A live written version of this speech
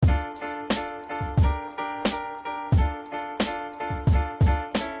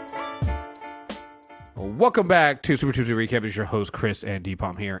Welcome back to Super Tuesday Recap. It's your host, Chris and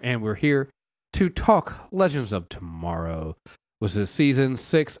D-Palm here, and we're here to talk Legends of Tomorrow. Was this season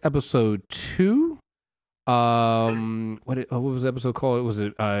 6, episode 2? What was the episode called? Was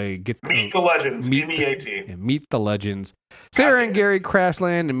it Meet the Legends, M-E-A-T. Meet the Legends. Sarah and Gary crash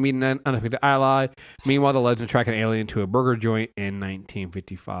land and meet an unexpected ally. Meanwhile, the Legends track an alien to a burger joint in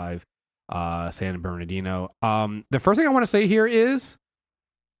 1955, San Bernardino. The first thing I want to say here is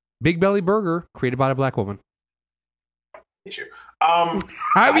Big Belly Burger, created by a black woman.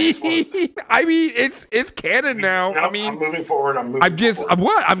 I mean, it's canon now. I'm moving forward. I'm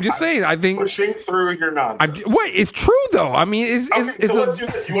just saying. I think pushing through your nonsense. It's true though. I mean, it's let's do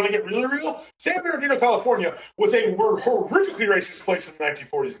this. You want to get really real? San Bernardino, California, was a horrifically racist place in the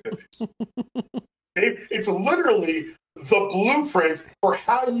 1940s and 50s. It's literally the blueprint for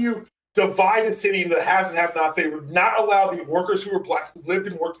how you divide a city into the haves and have-nots. They would not allow the workers who were black, who lived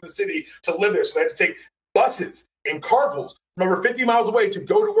and worked in the city, to live there. So they had to take buses and carpools from over 50 miles away to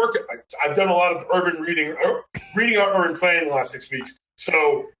go to work. I've done a lot of urban reading about urban planning the last 6 weeks.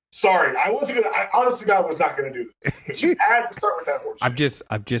 So sorry, I wasn't gonna. Honestly, God was not gonna do this. But you had to start with that horse. I'm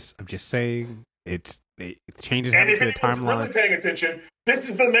just saying it changes and to if the timeline. Really paying attention, this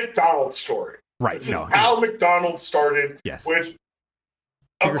is the McDonald's story. Right. This is how McDonald's started. Yes. Which,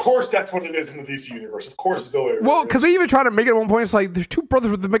 of course, that's what it is in the DC universe. Of course, it's Bill Avery. Well, because they even try to make it at one point. It's like there's two brothers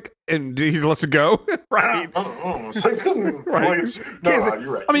with the Mc, and he lets it go. Right. It's like, right.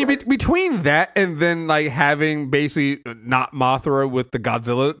 You're right. I mean, between that and then like having basically not Mothra with the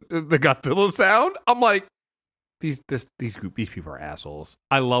Godzilla sound, I'm like, these people are assholes.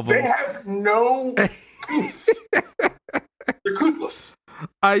 I love them. They have no peace. They're toothless.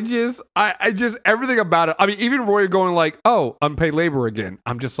 I just everything about it. I mean, even Roy going like, "Oh, unpaid labor again."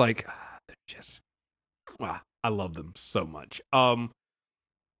 I'm just like, they're just, wow. I love them so much.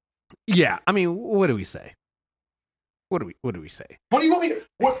 Yeah. I mean, what do we say? What do we say? What do you want me to?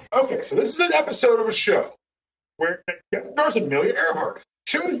 What? Okay, so this is an episode of a show where there's Amelia Earhart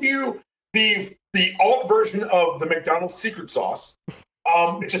shows you the alt version of the McDonald's secret sauce.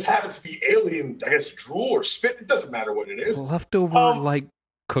 It just happens to be alien, I guess, drool or spit. It doesn't matter what it is. Leftover, like,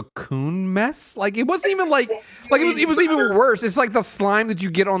 cocoon mess? Like, it wasn't even like it was even worse. It's like the slime that you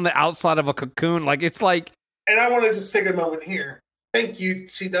get on the outside of a cocoon. Like, it's like... And I want to just take a moment here. Thank you,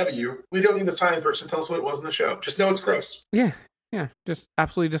 CW. We don't need a science person to tell us what it was in the show. Just know it's gross. Yeah. Just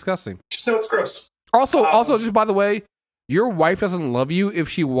absolutely disgusting. Just know it's gross. Also, just by the way, your wife doesn't love you if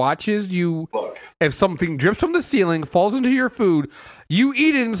she watches you. Look. If something drips from the ceiling, falls into your food, you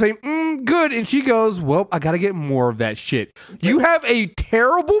eat it and say, good. And she goes, well, I got to get more of that shit. You have a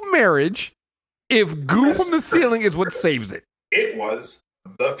terrible marriage if goo from the ceiling is what saves it. It was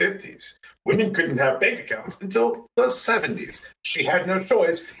the 50s. Women couldn't have bank accounts until the 70s. She had no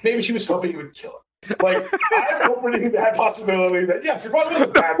choice. Maybe she was hoping it would kill her. Like, I'm opening that possibility that, yes, it probably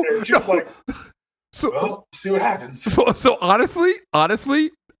wasn't bad there. She was like... well, see what happens. So honestly,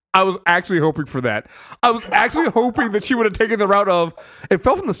 I was actually hoping for that. I was actually hoping that she would have taken the route of, it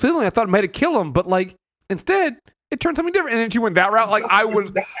fell from the ceiling, I thought it might have killed him, but like, instead, it turned something different. And then she went that route. Like, I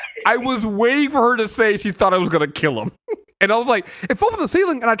was waiting for her to say she thought I was going to kill him. And I was like, it fell from the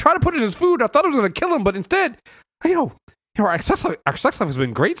ceiling, and I tried to put it in his food. I thought it was going to kill him, but instead, our sex life has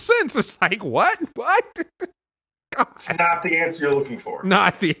been great since. It's like, what? God. It's not the answer you're looking for.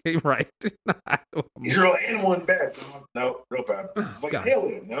 Not the right. He's real in one bed. No, real bad. It's like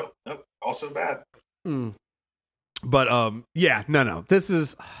Alien. No, also bad. But yeah, no. This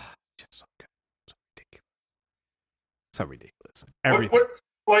is just so good, so ridiculous. Everything.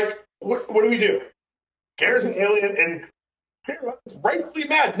 What do we do? Gary's an alien, and Sarah is rightfully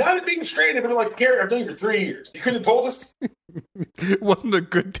mad. Not at being straight. They're like, Gary, I've known you for 3 years. You couldn't have told us. It wasn't a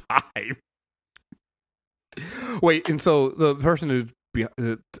good time. Wait, and so the person who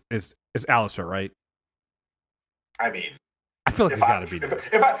is Alistair, right? I mean, I feel like it's got to be.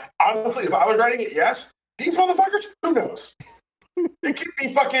 If I was writing it, yes. These motherfuckers, who knows? It could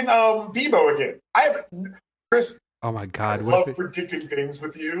be fucking Bebo again. Chris. Oh my God! I love predicting things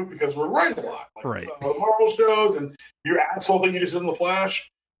with you because we're right a lot, like, right? Marvel shows and your asshole thing you just did in the Flash,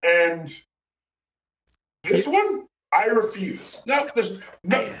 and this one I refuse. No, there's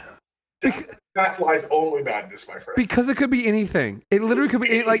no. That lies only badness, my friend. Because it could be anything. It literally could be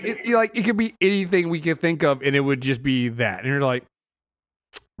it could be anything we could think of, and it would just be that. And you're like,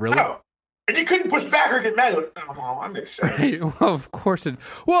 really? No. And you couldn't push back or get mad. Like, oh, that makes sense. Right. Well, of course it.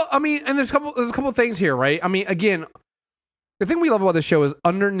 Well, I mean, and there's a couple of things here, right? I mean, again, the thing we love about this show is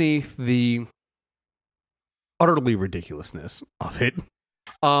underneath the utterly ridiculousness of it.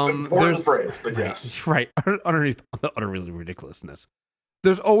 There's phrase, but yes, right underneath the utterly ridiculousness.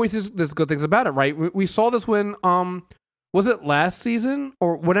 there's always this good things about it, right? We saw this when was it last season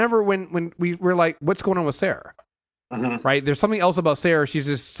or whenever when we were like, what's going on with Sarah? Mm-hmm. Right? There's something else about Sarah. She's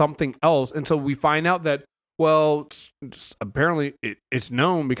just something else. And so we find out that, well, apparently it's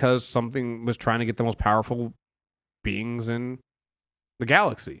known because something was trying to get the most powerful beings in the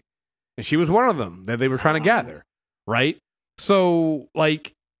galaxy. And she was one of them that they were trying to gather. Right? So,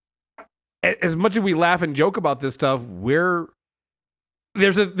 like, as much as we laugh and joke about this stuff,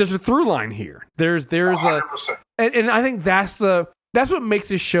 there's a through line here. There's 100%. and I think that's what makes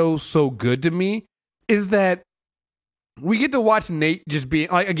this show so good to me is that we get to watch Nate just being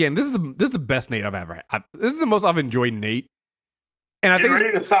like, again, this is the best Nate I've ever had. This is the most I've enjoyed Nate. And I Get think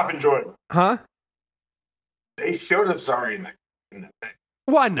ready to stop enjoying. Huh? They showed us Zari in the thing.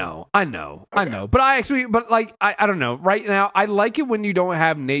 Well, I know, but I don't know. Right now, I like it when you don't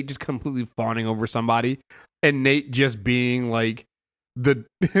have Nate just completely fawning over somebody, and Nate just being like the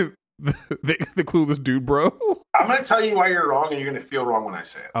clueless dude, bro. I'm going to tell you why you're wrong, and you're going to feel wrong when I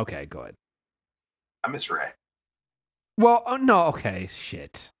say it. Okay, go ahead. I miss Ray. Well, no, okay,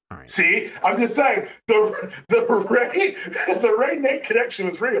 shit. All right. See, I'm just saying the Ray Nate connection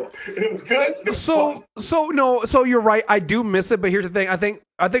was real, and it was good. It was fun. So you're right. I do miss it, but here's the thing. I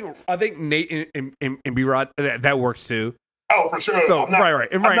think Nate and B-Rod that works too. Oh, for sure. So I'm not right.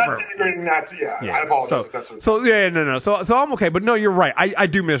 integrating that. Yeah, I apologize. If that's what So I'm okay, but no, you're right. I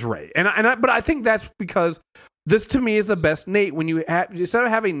do miss Ray, but I think that's because this to me is the best Nate when you have, instead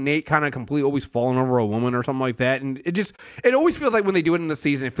of having Nate kind of completely always falling over a woman or something like that, and it always feels like when they do it in the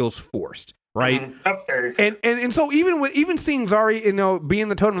season, it feels forced, right? Mm-hmm. That's very and so even seeing Zari, being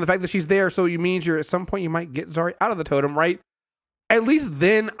the totem, the fact that she's there, so you means you're at some point you might get Zari out of the totem, right? At least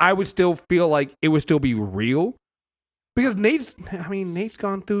then I would still feel like it would still be real. Because Nate's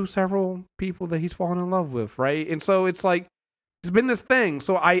gone through several people that he's fallen in love with, right? And so it's like, it's been this thing.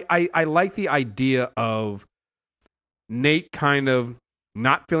 So I like the idea of Nate kind of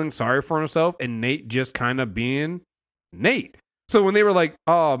not feeling sorry for himself and Nate just kind of being Nate. So when they were like,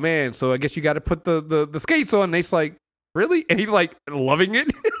 oh man, so I guess you got to put the skates on, Nate's like, really? And he's like loving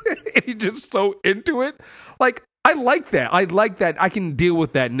it. And he's just so into it. Like, I like that. I can deal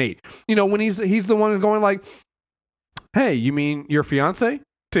with that Nate. When he's the one going like, hey, you mean your fiance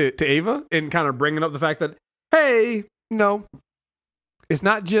to Ava? And kind of bringing up the fact that, hey, it's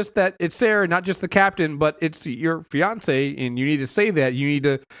not just that it's Sarah, not just the captain, but it's your fiance, and you need to say that. You need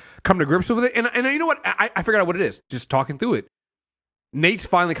to come to grips with it. And you know what? I figured out what it is. Just talking through it. Nate's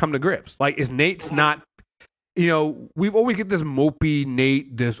finally come to grips. Like, is Nate's not, we've always get this mopey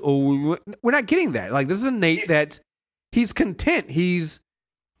Nate, we're not getting that. Like, this is a Nate that he's content. He's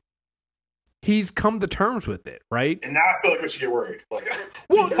come to terms with it, right? And now I feel like we should get worried. Like,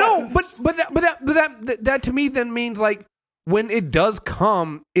 well, no, but that to me then means like when it does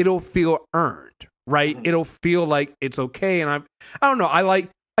come, it'll feel earned, right? Mm-hmm. It'll feel like it's okay. And I don't know.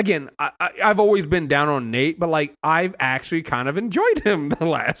 I've always been down on Nate, but like I've actually kind of enjoyed him the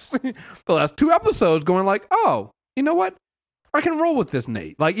last 2 episodes, going like, oh, you know what? I can roll with this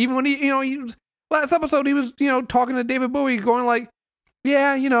Nate. Like even when he was last episode, he was talking to David Bowie, going like,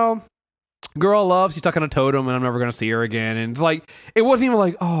 yeah, girl loves, she's stuck on a totem and I'm never going to see her again. And it's like, it wasn't even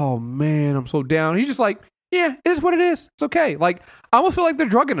like, oh man, I'm so down. He's just like, yeah, it is what it is. It's okay. Like, I almost feel like they're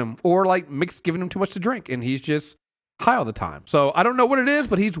drugging him or like giving him too much to drink and he's just high all the time. So I don't know what it is,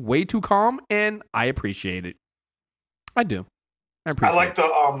 but he's way too calm and I appreciate it. I do. I appreciate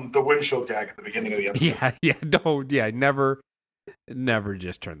it. The windshield gag at the beginning of the episode. Never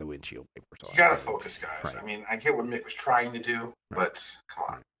just turn the windshield papers off. You gotta focus, guys. Right. I mean, I get what Mick was trying to do, but come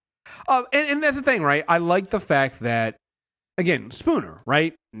on. And that's the thing, right? I like the fact that, again, Spooner,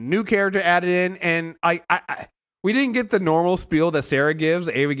 right? New character added in, and we didn't get the normal spiel that Sarah gives.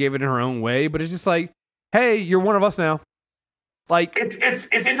 Ava gave it in her own way, but it's just like, hey, you're one of us now. Like, it's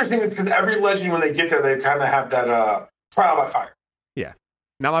interesting. It's because every legend, when they get there, they kind of have that trial by fire. Yeah,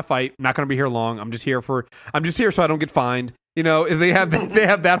 not my fight. Not going to be here long. I'm just here so I don't get fined. They have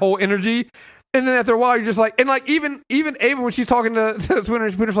that whole energy. And then after a while, you're just like, and like even Ava, when she's talking to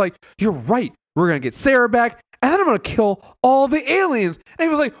Spooner's like, you're right. We're going to get Sarah back. And then I'm going to kill all the aliens. And he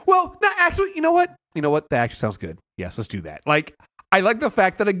was like, well, no, actually, you know what? That actually sounds good. Yes, let's do that. Like, I like the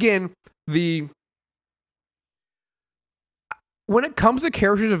fact that, again, when it comes to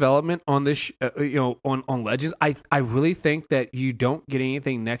character development on this, on Legends, I really think that you don't get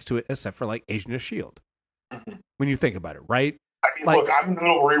anything next to it except for like Agent of S.H.I.E.L.D. Mm-hmm. When you think about it, right? I mean, look, I'm in the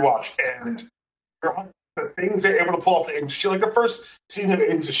middle of a rewatch, and the things they're able to pull off Agent of S.H.I.E.L.D., like the first season of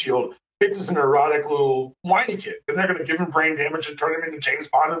Agents of S.H.I.E.L.D., Fitz is an erotic little whiny kid. Then they're going to give him brain damage and turn him into James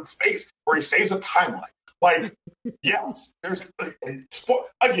Bond in space, where he saves a timeline. Like, yes, there's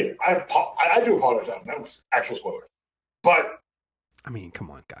again. I do apologize. That was actual spoiler, but I mean, come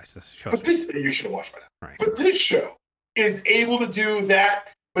on, guys. This show. but this you should have watched by now. Right. But this show is able to do that,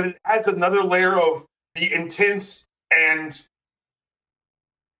 but it adds another layer of the intense and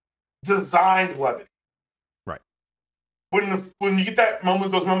designed levity. Right. When you get that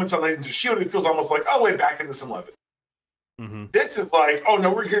moment, those moments on Agents of Shield, it feels almost like, oh, wait, back into some levity. Mm-hmm. This is like, oh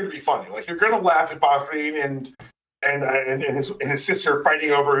no, we're here to be funny. Like you're gonna laugh at Bob Green and his sister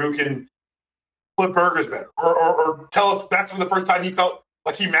fighting over who can flip burgers better, or tell us that's for the first time he felt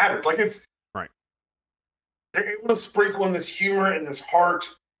like he mattered. Like it's right. They're able to sprinkle in this humor and this heart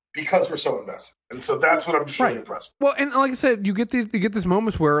because we're so invested, and so that's what I'm just really impressed with. Well, and like I said, you get this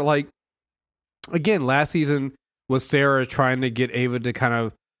moments where, like, again, last season was Sarah trying to get Ava to kind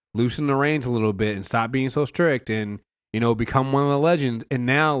of loosen the reins a little bit and stop being so strict and, you know, become one of the legends. And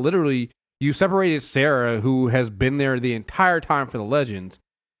now, literally, you separated Sarah, who has been there the entire time for the legends.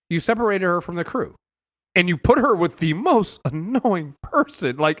 You separated her from the crew. And you put her with the most annoying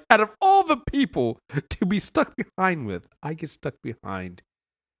person. Like, out of all the people to be stuck behind with, I get stuck behind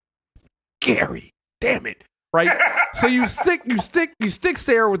Gary. Damn it. Right? So you stick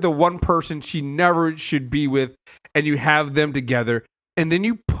Sarah with the one person she never should be with, and you have them together. And then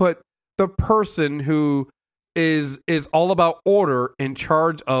you put the person who is all about order in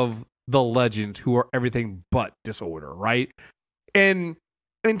charge of the legends, who are everything but disorder, right? And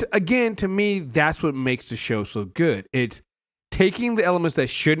again, to me, that's what makes the show so good. It's taking the elements that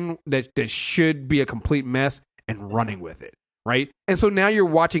should be a complete mess and running with it, right? And so now you're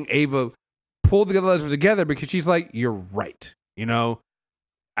watching Ava pull the legends together because she's like, you're right. You know,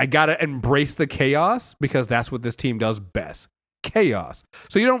 I gotta embrace the chaos because that's what this team does best. Chaos.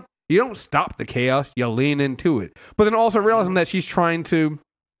 So you don't stop the chaos, you lean into it. But then also realizing that she's trying to,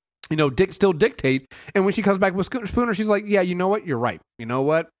 you know, still dictate. And when she comes back with Spooner, she's like, yeah, you know what? You're right. You know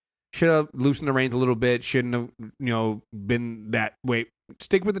what? Should have loosened the reins a little bit. Shouldn't have, you know, been that way.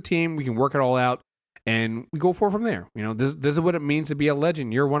 Stick with the team. We can work it all out. And we go forward from there. You know, this is what it means to be a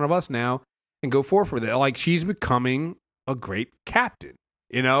legend. You're one of us now. And go forward for that. Like, she's becoming a great captain.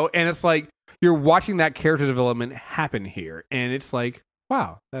 You know? And it's like, you're watching that character development happen here. And it's like,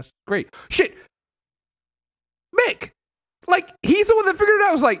 wow, that's great. Shit. Mick. Like, he's the one that figured it out.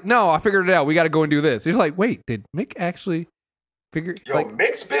 I was like, no, I figured it out. We got to go and do this. He's like, wait, did Mick actually figure? Yo, like,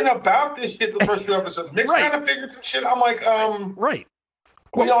 Mick's been about this shit the first few episodes. Mick's right. kind of figured some shit. I'm like, right.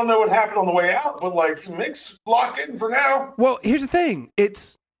 We all know what happened on the way out, but like, Mick's locked in for now. Well, here's the thing.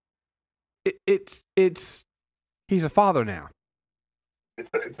 It's he's a father now.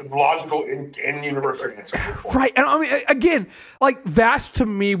 It's a logical in-universe answer. Right. And I mean, again, like, that's to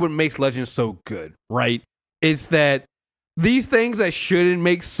me what makes Legends so good, right? It's that these things that shouldn't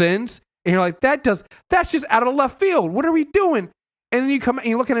make sense, and you're like, that's just out of left field. What are we doing? And then you come and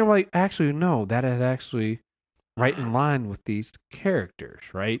you look at it and you're like, actually, no, that is actually right in line with these characters,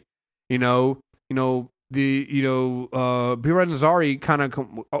 right? You know, B-Red and Zari kind of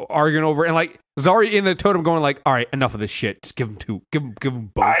arguing over, and like Zari in the totem going like, all right, enough of this shit. Just give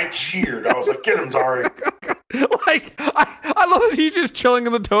them both. I cheered. I was like, get him, Zari. Like, I love that he's just chilling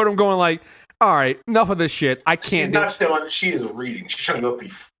in the totem going like, all right, enough of this shit. I can't. She's not chilling. She is reading. She's trying to go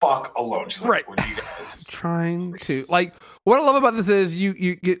the fuck alone. She's like, right. What are you guys? Trying to, like, what I love about this is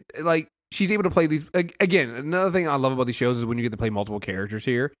you get, like, she's able to play these. Again, another thing I love about these shows is when you get to play multiple characters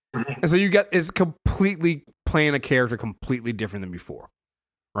here. And so you get is completely playing a character completely different than before.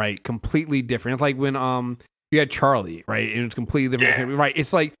 Right? Completely different. It's like when you had Charlie, right? And it's completely different. Yeah. Right?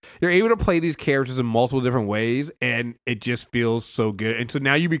 It's like you're able to play these characters in multiple different ways, and it just feels so good. And so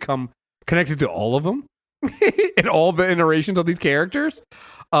now you become connected to all of them and all the iterations of these characters.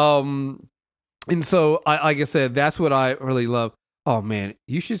 And so, like I said, that's what I really love. Oh man,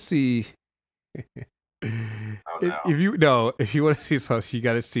 you should see. If you want to see something, you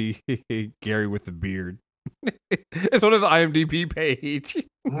got to see Gary with the beard. It's on his IMDb page.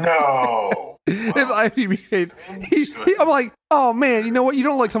 No, his IMDb page. I'm like, oh man, you know what? You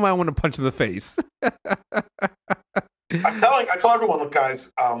don't like somebody I want to punch in the face. I tell everyone, look,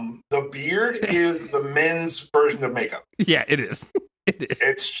 guys, the beard is the men's version of makeup. Yeah, it is. It is.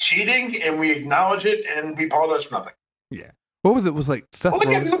 It's cheating, and we acknowledge it, and we apologize for nothing. Yeah. What was it? It was like Seth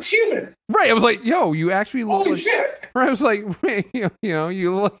Rogen. He looks human. Right. I was like, yo, you actually look Holy like shit. Right. I was like, you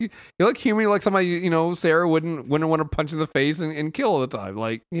look human. You look somebody, Sarah wouldn't want to punch in the face and kill all the time.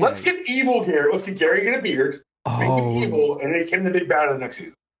 Like, yeah. Let's get evil Gary. Let's get Gary get a beard. Make him evil, and make him the big bad of the next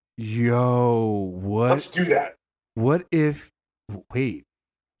season. Yo, what? Let's do that. What if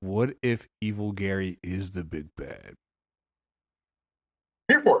Evil Gary is the big bad?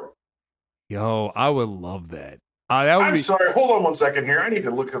 Here for it. Yo, I would love that. That would I'm be sorry. Hold on one second here. I need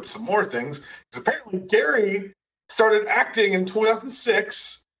to look up some more things. Because apparently Gary started acting in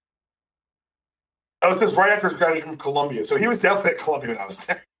 2006. Oh, it says right after his graduation from Columbia. So he was definitely at Columbia when I was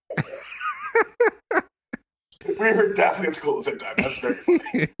there. We were definitely at school at the same time. That's very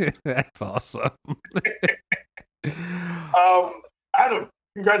funny. that's awesome. Adam,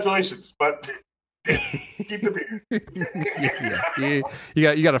 congratulations. But keep the beer.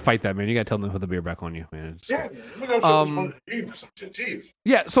 You got to fight that, man. You got to tell them to put the beer back on you, man. Yeah, we're going to show some shit. Jeez.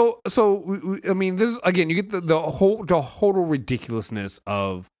 Yeah, so I mean, this is again, you get the total ridiculousness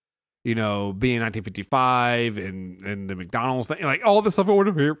of being 1955 and the McDonald's thing, like all this stuff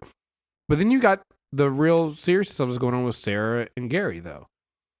over here. But then you got the real serious stuff that's going on with Sarah and Gary, though,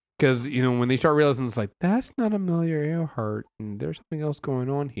 because when they start realizing it's like that's not Amelia Earhart, and there's something else going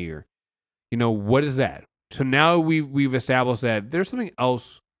on here. What is that? So now we've established that there's something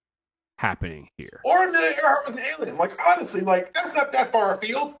else happening here. Or Amelia Earhart was an alien. Like honestly, like that's not that far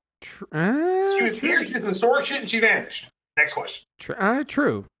afield. She was here. She did some historic shit, and she vanished. Next question.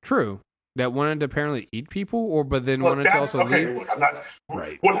 True. That wanted to apparently eat people, but then wanted to also leave. Look, I'm not.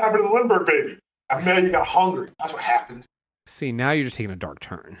 Right. What happened to the Lindbergh baby? Amelia got hungry. That's what happened. See, now you're just taking a dark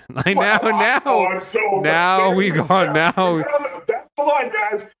turn. Like now we've gone. Now that's the line,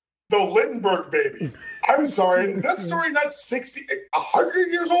 guys. The Lindbergh baby. I'm sorry. Is that story not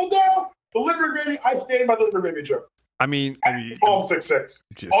 100 years old now? The Lindbergh baby. I stand by the Lindbergh baby joke. I mean, call 6'6".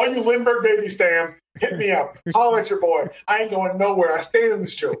 All you Lindbergh baby stands, hit me up. Holler at your boy. I ain't going nowhere. I stand in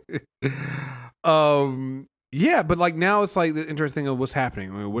this joke. Yeah, but like now it's like the interesting of what's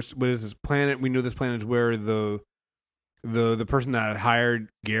happening. I mean, what is this planet? We know this planet is where the person that hired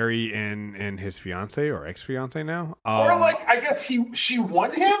Gary and his fiance or ex-fiance now, or like I guess she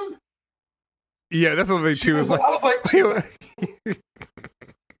won him. Yeah, that's the thing too. I was like,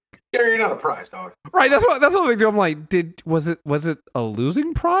 Gary, you're not a prize, dog. Right, that's what they do. I'm like, was it a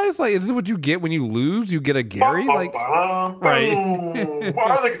losing prize? Like, is this what you get when you lose? You get a Gary, like, right? Well,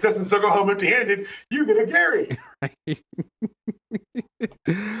 other contestants don't go home empty-handed. You get a Gary, right?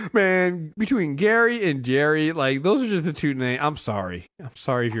 Man, between Gary and Jerry, like those are just the two names. I'm sorry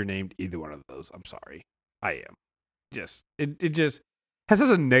if you're named either one of those. I'm sorry, I am. Just it just has such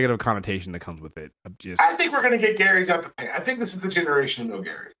a negative connotation that comes with it. I think we're gonna get Garys out the pan. I think this is the generation of no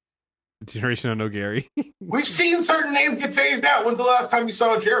Gary. Generation of no Gary. We've seen certain names get phased out. When's the last time you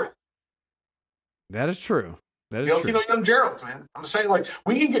saw a Gerald? That is true. You don't see no young Geralds, man. I'm saying like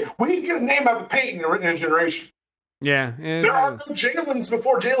we can get a name out the paint in a generation. Yeah, there are no Jalen's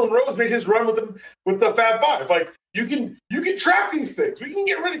before Jalen Rose made his run with the Fab Five. Like you can track these things. We can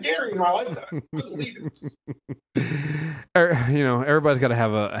get rid of Gary in my lifetime. I believe it. Everybody's got to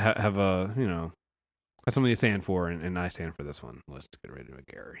have a that's something you stand for, and I stand for this one. Let's get rid of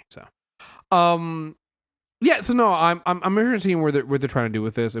Gary. So. Yeah, so no, I'm interested in seeing where they're trying to do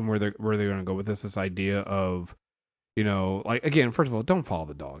with this and where they're going to go with this idea of, like again, first of all, don't follow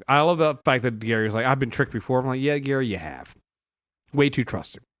the dog. I love the fact that Gary's like, I've been tricked before. I'm like, yeah, Gary, you have. Way too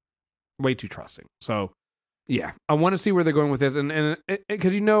trusting. So, yeah, I want to see where they're going with this, and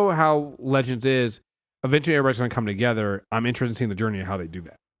because how Legends is, eventually everybody's going to come together. I'm interested in seeing the journey of how they do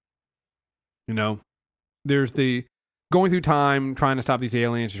that. There's the going through time, trying to stop these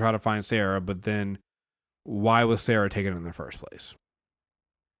aliens to try to find Sarah, but then why was Sarah taken in the first place?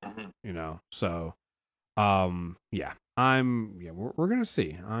 Mm-hmm. So, we're gonna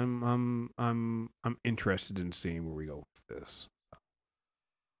see. I'm interested in seeing where we go with this.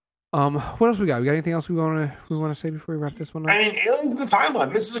 What else we got? We got anything else we want to say before we wrap this one up? I mean, aliens in the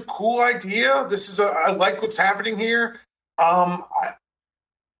timeline. This is a cool idea. I like what's happening here. I'm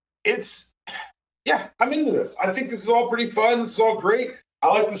into this. I think this is all pretty fun. This is all great. I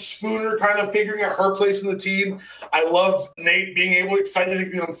like the Spooner kind of figuring out her place in the team. I loved Nate being excited to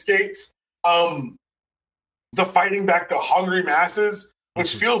be on skates. The fighting back the hungry masses,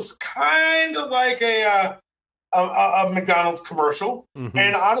 which feels kind of like a McDonald's commercial. Mm-hmm.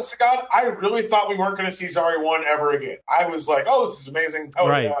 And honest to God, I really thought we weren't going to see Zari 1 ever again. I was like, oh, this is amazing. Oh,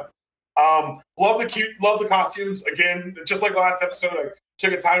 right. Yeah. Love the costumes. Again, just like the last episode, I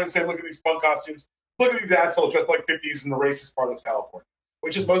took a time to say, look at these fun costumes. Look at these assholes dressed like 50s in the racist part of California,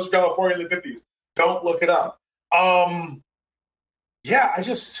 which is most of California in the 50s. Don't look it up.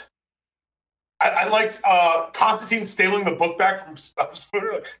 I liked Constantine stealing the book back from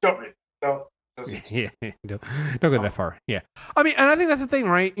Spooner. Don't read. Don't go that far. Yeah. I mean, and I think that's the thing,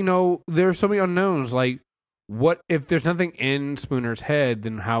 right? There's so many unknowns. Like, what if there's nothing in Spooner's head,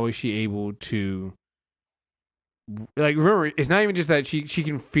 then how is she able to, like, remember, it's not even just that she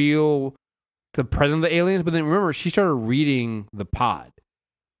can feel the presence of the aliens, but then remember, she started reading the pod.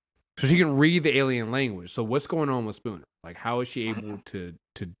 So she can read the alien language. So what's going on with Spooner? Like, how is she able to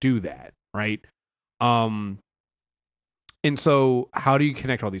do that, right? And so how do you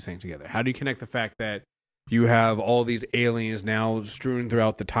connect all these things together? How do you connect the fact that you have all these aliens now strewn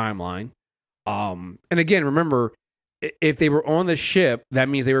throughout the timeline? And again, remember, if they were on the ship, that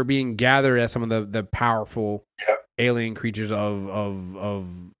means they were being gathered as some of the powerful alien creatures of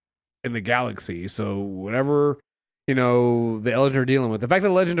in the galaxy. So whatever, the Legends are dealing with. The fact that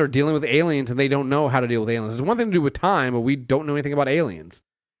the Legends are dealing with aliens and they don't know how to deal with aliens is one thing to do with time, but we don't know anything about aliens.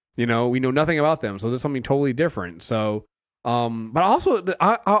 We know nothing about them. So there's something totally different. So, but also,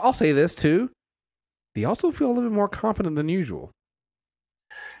 I'll say this too. They also feel a little bit more confident than usual.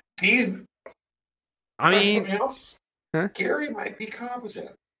 Something else? Huh? Gary might be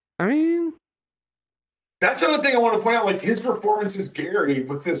competent. That's the other thing I want to point out. Like, his performance as Gary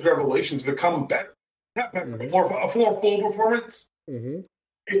with his revelations become better. Not better, but more full performance. Mm-hmm.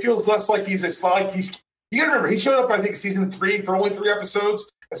 It feels less like he's a slide. You gotta remember, he showed up, I think, season 3 for only 3 episodes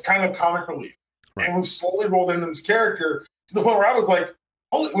as kind of comic relief. Right. And we slowly rolled into this character to the point where I was like,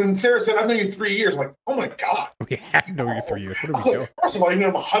 when Sarah said, I've known you 3 years, I'm like, oh my God. We have known you 3 years. What are we doing? First of all, you've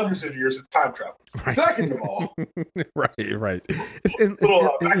known him hundreds of years. It's time travel. Right. Second of all. Right. It's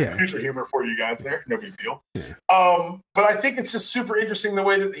little Back to the Future humor for you guys there. No big deal. Yeah. But I think it's just super interesting the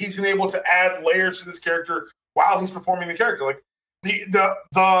way that he's been able to add layers to this character while he's performing the character. Like,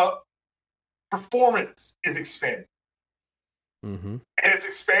 the performance is expanding. Mm-hmm. And it's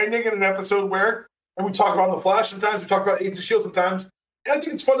expanding in an episode where, and we talk about The Flash sometimes, we talk about Agents of S.H.I.E.L.D. sometimes, and I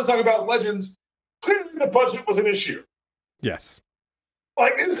think it's fun to talk about Legends. Clearly the budget was an issue. Yes.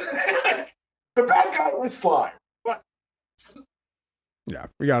 Like, the bad guy was Slime. But, yeah,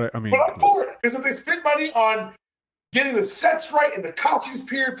 we got it. But I'm for it, because if they spend money on getting the sets right and the costumes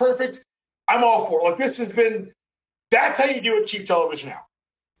period perfect, I'm all for it. Like, that's how you do a cheap television now.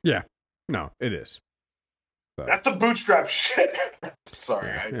 Yeah. No, it is. So. That's some bootstrap shit. Sorry.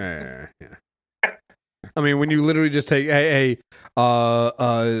 Yeah. I mean, when you literally just take, didn't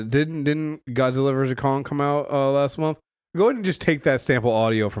Godzilla vs. Kong come out last month? Go ahead and just take that sample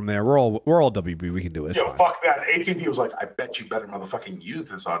audio from there. We're all WB. We can do it. Yo, fuck that. AT&T was like, I bet you better motherfucking use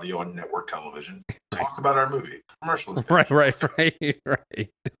this audio on network television. Talk about our movie. Commercial is right.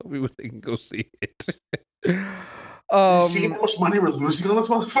 We would think go see it. You see how much money we're losing on this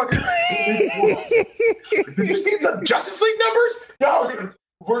motherfucker? Did you see the Justice League numbers? No,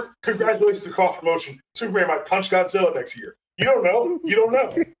 congratulations to Cross Promotion. Superman might punch Godzilla next year. You don't know.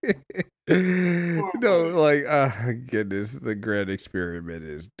 No, like, goodness, the grand experiment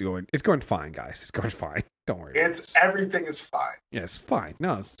is going. It's going fine, guys. It's going fine. Don't worry. Everything is fine. Yeah, it's fine.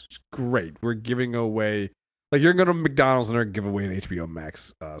 No, it's great. We're giving away. Like, you're going to McDonald's and they're going to give away an HBO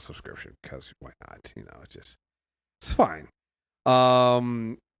Max subscription because why not? It's fine.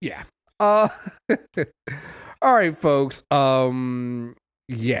 Yeah. All right, folks.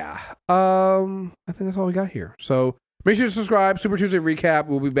 Yeah. I think that's all we got here. So make sure to subscribe. Super Tuesday recap.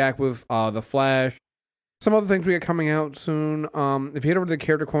 We'll be back with The Flash. Some other things we got coming out soon. If you head over to the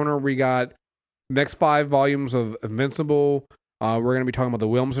Character Corner, we got the next 5 volumes of Invincible. We're going to be talking about the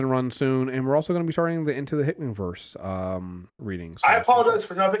Williamson run soon, and we're also going to be starting the Into the Hickmanverse readings. So I apologize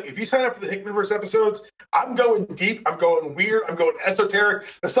for nothing. If you sign up for the Hickmanverse episodes, I'm going deep, I'm going weird, I'm going esoteric.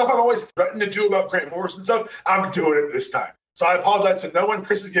 The stuff I've always threatened to do about Grant Morrison stuff, I'm doing it this time. So I apologize to no one.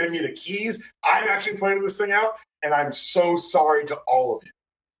 Chris is giving me the keys. I'm actually planning this thing out, and I'm so sorry to all of you.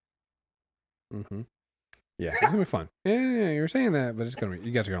 Mm-hmm. Yeah, it's going to be fun. Yeah, you were saying that, but you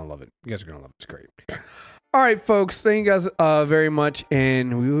guys are going to love it. It's great. All right, folks. Thank you guys very much,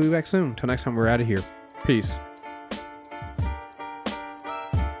 and we will be back soon. Till next time, we're out of here. Peace.